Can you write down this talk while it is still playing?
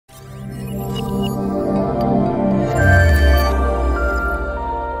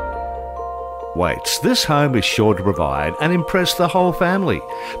waits. This home is sure to provide and impress the whole family.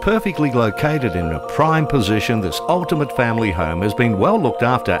 Perfectly located in a prime position, this ultimate family home has been well looked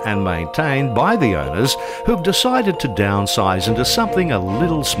after and maintained by the owners, who've decided to downsize into something a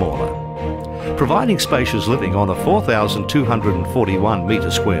little smaller. Providing spacious living on a 4,241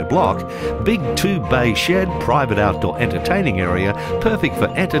 metre square block, big 2-bay shed, private outdoor entertaining area, perfect for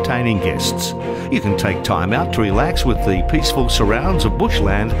entertaining guests. You can take time out to relax with the peaceful surrounds of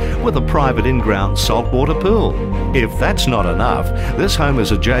bushland with a private in-ground saltwater pool. If that's not enough, this home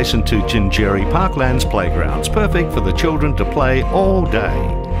is adjacent to Gingeri Parkland's playgrounds, perfect for the children to play all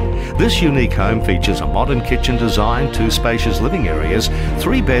day. This unique home features a modern kitchen design, 2 spacious living areas,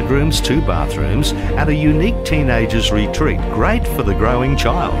 3 bedrooms, 2 bathrooms, and a unique teenager's retreat, great for the growing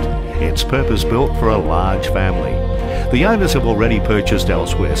child. It's purpose-built for a large family. The owners have already purchased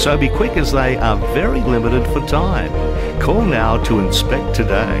elsewhere, so be quick as they are very limited for time. Call now to inspect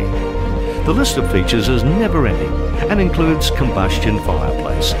today. The list of features is never-ending and includes combustion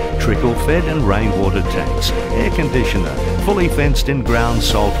fireplace, trickle-fed and rainwater tanks, air conditioner, fully fenced in-ground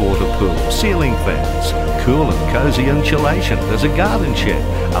saltwater pool, ceiling fans, cool and cosy insulation. There's a garden shed,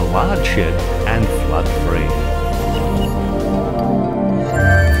 a large shed and flood